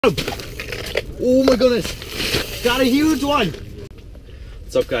Oh my goodness, got a huge one.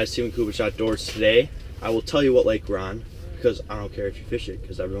 What's up guys, Steven Kubich Outdoors. Today I will tell you what lake we're on, because I don't care if you fish it,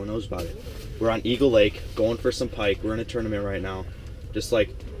 because everyone knows about it. We're on Eagle Lake, going for some pike. We're in a tournament right now, just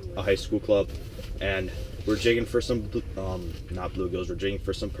like a high school club, and we're jigging for some, not bluegills, we're jigging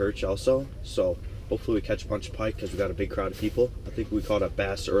for some perch also. So hopefully we catch a bunch of pike, because we got a big crowd of people. I think we caught a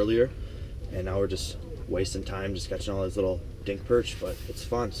bass earlier, and now we're just wasting time just catching all these little dink perch, but it's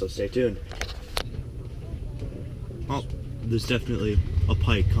fun, so stay tuned. Oh, there's definitely a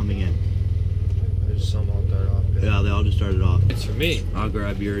pike coming in. There's some all dart off. Yeah, they all just started off. It's for me. I'll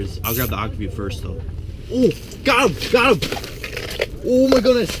grab yours. I'll grab the aquaview first though. Oh, got him! Oh my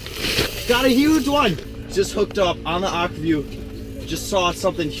goodness, got a huge one. Just hooked up on the aquaview. Just saw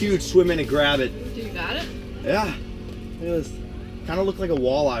something huge swim in and grab it. You got it? Yeah, it was kind of looked like a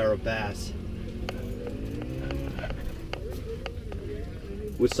walleye or a bass.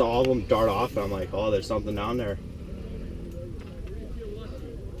 We saw all of them dart off, and I'm like, oh, there's something down there.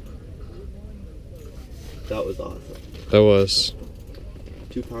 That was awesome. That was.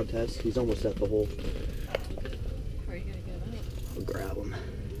 2 pound test. He's almost at the hole. Are you gonna get him out? I'll grab him.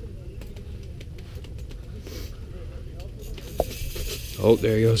 Oh,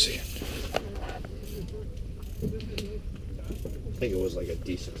 there he goes. I think it was like a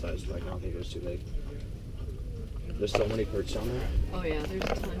decent sized pike. I don't think it was too big. There's so many perch down there. Oh yeah, there's a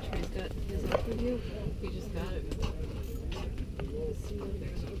ton. Trey's got his up with you. He just got it.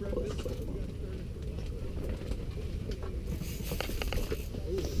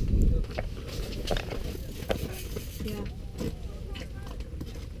 Yeah.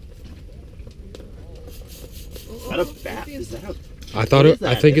 Is that a bass? Is that a? I thought it.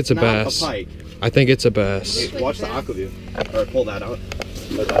 I think it's it's a bass. A pike. I think it's a bass. Hey, watch the aquaview. Or pull that out.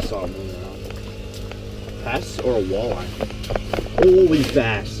 But I saw him moving out. Bass or a walleye? Holy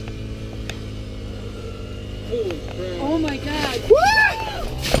bass! Oh my god! What?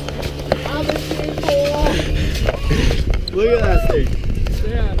 On the table! Look at that thing!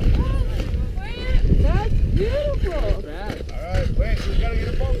 Yeah. That's beautiful! Alright, wait, we gotta get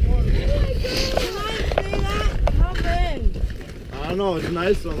a boat going. Can I see that? How big? I don't know, it's a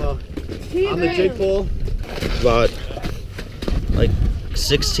nice one though. He On the jig pole, about like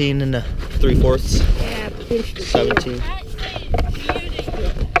 16 and 3/4. Yeah, 17.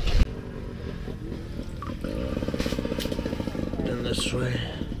 And this way.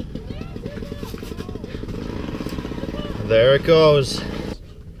 There it goes.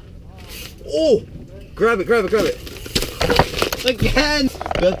 Oh! Grab it, grab it, grab it. Again!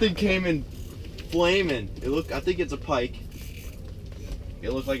 That thing came in flaming. It looked, I think it's a pike.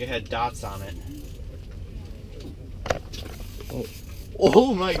 It looked like it had dots on it. Oh,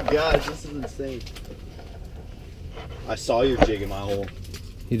 oh my gosh, this is insane. I saw your jig in my hole.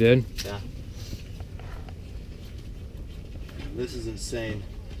 You did? Yeah. This is insane.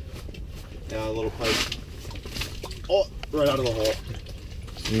 Yeah, a little pipe. Oh, right out of the hole.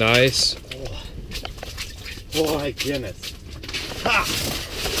 Nice. Oh, oh my goodness. Ha!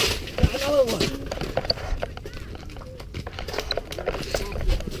 Got another one.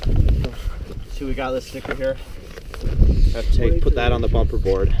 See, we got this sticker here. Have to put that on the bumper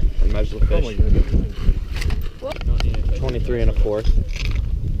board and measure the fish. 23 1/4.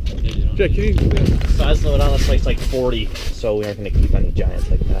 Jack, can you? Size limit on this lake's like 40, so we aren't going to keep any giants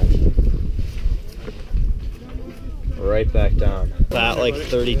like that. Right back down. That like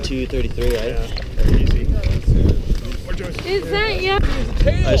 32, 33, right? Yeah. Is that yeah?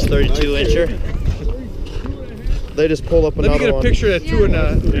 Nice 32 incher. They just pulled up another one. Let me get a picture of that too in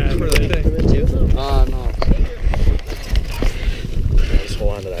for the thing. No. Just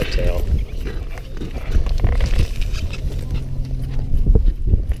hold on to that tail.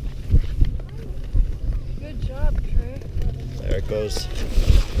 Good job, Trey. There it goes.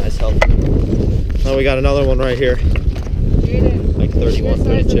 Nice help. Oh, we got another one right here. Like 31,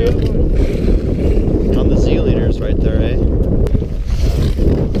 32. On the zleaders right there, eh?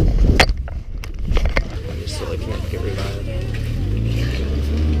 Still, I can't get revived.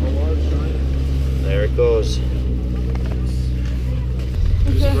 There it goes.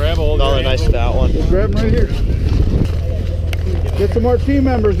 Just grab hold. Another nice fat one. Just grab them right here. Get some more team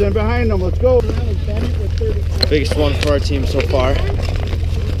members in behind them. Let's go. Biggest one for our team so far.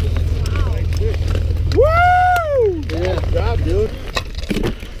 Woo! Yeah, job, dude.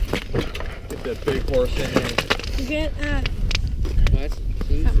 Get that big horse in there. You get What?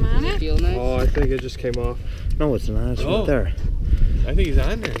 something on it? Feel nice? Oh, I think it just came off. No, it's not. It's Oh. right there. I think he's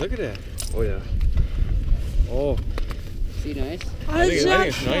on there. Look at that. Oh yeah. Oh. See nice? I think it's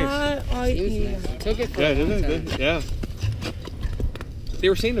nice. Seems nice. Took it for Yeah, a long isn't time. it? Yeah. they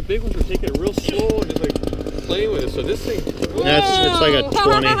were saying the big ones were taking it real slow and just like playing with it. So this thing, It's like a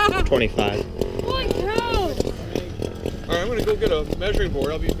 20, 25. Holy cow! all right, I'm gonna go get a measuring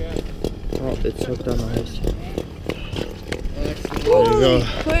board. I'll be back. Oh, it's hooked on the ice. There you Holy go.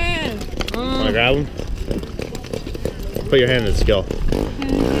 crap! Wanna grab him? Put your hand in the skill.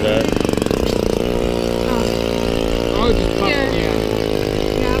 That. Oh, just pop Here. it.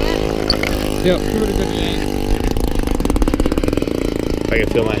 Yeah. Got it? Yep. Give it a good yank. I can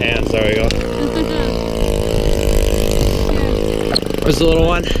feel my hands. There we go. Where's the little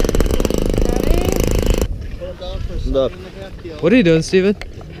one? Look. What are you doing, Steven?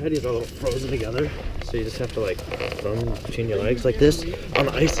 Patties are a little frozen together, so you just have to like throw them between your legs like this on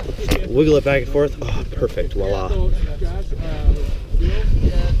the ice, wiggle it back and forth. Oh, perfect, voila.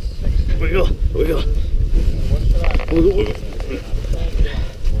 Wiggle, wiggle, wiggle, wiggle.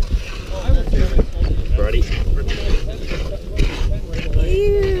 Ready?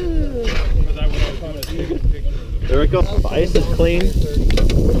 There we go. The ice is clean.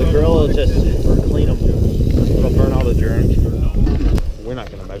 The grill will just clean them. It'll burn all the germs. We're not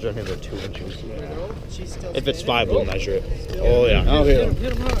going to measure anything but 2 inches. If it's 5, we'll measure it. Oh, yeah. I'll hit him.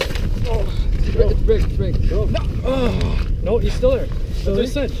 It's big, it's big. No, no, he's still there. That's what I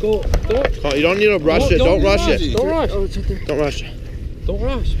said. Go. Don't. Oh, you don't need to rush it. Don't rush it. Don't rush. Oh, it's right there. Don't rush it. Don't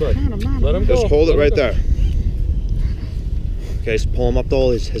rush, bud. Let him go. Just hold it Let right him go. there. Okay, just pull him up the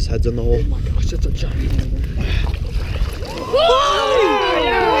hole. His head's in the hole. Oh my gosh, that's a giant one.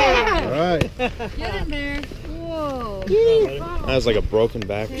 All right. Get in there. Whoa. That was like a broken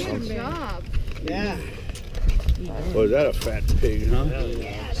back or Good something. job. Yeah. Was that a fat pig, huh?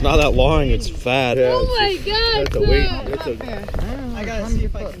 It's not that long. It's fat. Yeah. Oh my god. That's a weight. Phil. That's a. I gotta see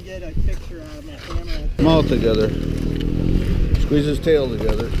if I can get a picture out of my camera. Them all together. Squeeze his tail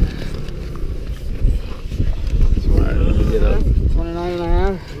together. All right, let me get up. 29 and a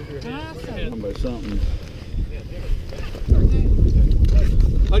half. Awesome. By something.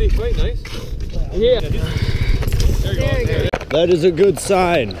 How do you fight? Nice. Yeah. There you There go. you go. That is a good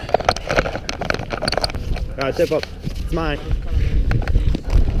sign. All right, tip up. It's mine.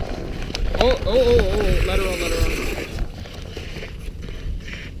 Oh, let her run, let her run.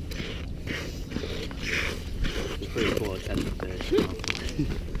 It's pretty cool. It's catching fish.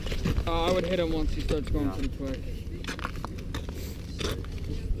 I would hit him once he starts going pretty quick.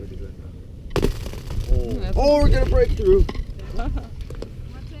 Oh, we're gonna break through.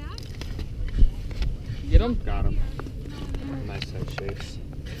 Get him? Got him. Nice head shapes.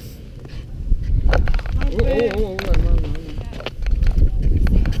 Let him run.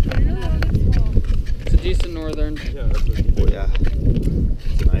 It's a decent northern. Oh yeah.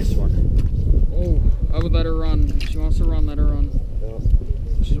 It's a nice one. Oh, I would let her run. If she wants to run, let her run.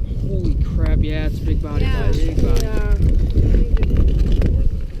 Holy crap, yeah, it's big body. Yeah. Big body.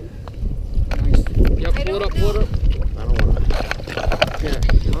 Nice. Yep, pull it up. I don't want to. Yeah,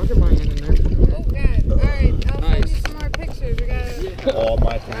 I'll get my hand in there. Oh god. Alright, I'll send you Nice. some more pictures. We gotta. All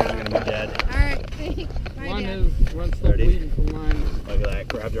my fingers are gonna be dead. Alright, thanks. Bye, Mine Dad. is still Ready? bleeding from mine. Look at that.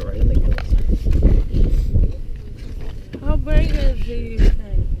 Grabbed it right in the gills. How big is these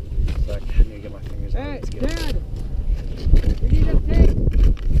things? So I can't get my fingers out of its gills. Dad! We need a tape.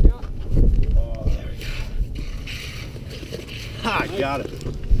 Oh, there we go. Ha! Got it.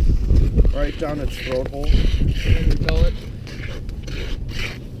 Right down its throat hole. Can you tell it?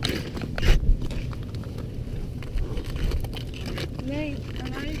 Nice.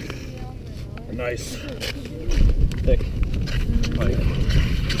 A nice thick pike.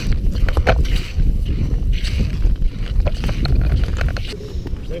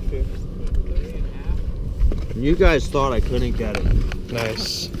 You guys thought I couldn't get it.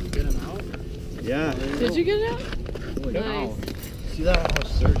 Nice. Get him out? Yeah. Did you get it out? Nice. See that? I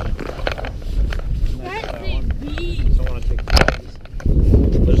was searching. That's a bee. I want to take pictures.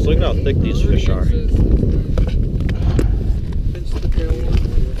 Just look at how thick these fish are.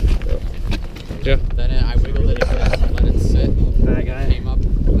 Yeah. Then I wiggled it again, let it sit. Bad guy. Came up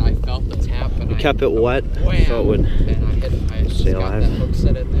and I felt the tap and I Kept it wet wham, so it would and I just stay got alive. that hook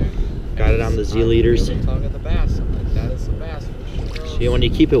set in there. Got it on the zleaders. The tongue of the bass. I'm like, that is the bass. See, when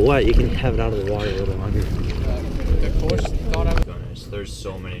you keep it wet, you can have it out of the water a little longer. The coach thought I was. Goodness, there's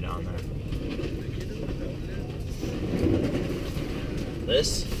so many down there.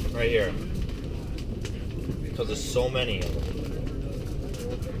 This right here, because there's so many of them.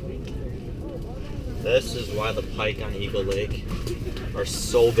 This is why the pike on Eagle Lake are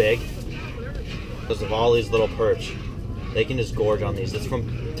so big, because of all these little perch. They can just gorge on these. It's from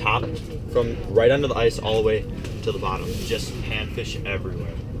right under the ice all the way to the bottom. Just panfish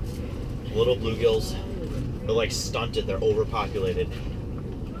everywhere. Little bluegills, they're like stunted, they're overpopulated.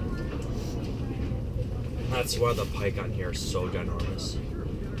 That's why the pike on here is so ginormous.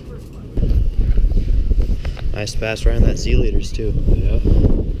 Nice bass right on that zleaders too. Yeah.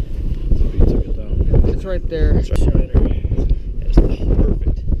 It's right there. It's perfect.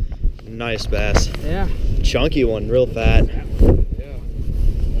 Nice bass. Yeah. Chunky one, real fat. Yeah.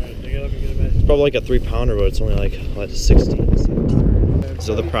 Alright, dig it up and get it back. It's probably like a 3-pounder, but it's only like, what, 16, 17.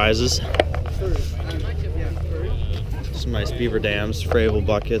 So the prizes. Some nice beaver dams, frayable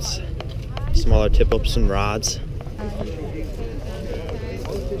buckets, smaller tip-ups and rods.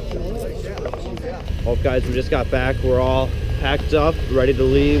 Well guys, we just got back. We're all packed up, ready to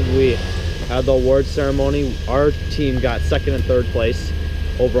leave. We had the award ceremony. Our team got 2nd and 3rd place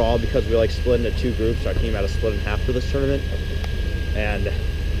overall because we like split into 2 groups. Our team had to split in half for this tournament. And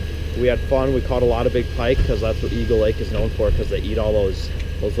we had fun. We caught a lot of big pike because that's what Eagle Lake is known for, because they eat all those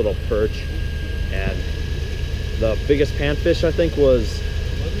little perch. And the biggest panfish I think was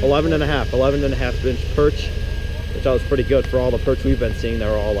 11 and a half inch perch, which I was pretty good for all the perch we've been seeing. They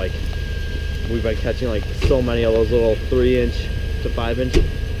were all like, we've been catching like so many of those little 3-inch to 5-inch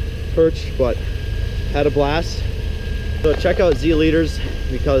perch, but had a blast. So check out zleaders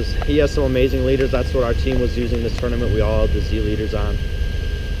because he has some amazing leaders. That's what our team was using this tournament. We all had the zleaders on,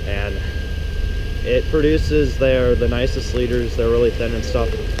 and it produces, they're the nicest leaders. They're really thin and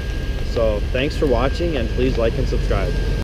stuff. So thanks for watching, and please like and subscribe.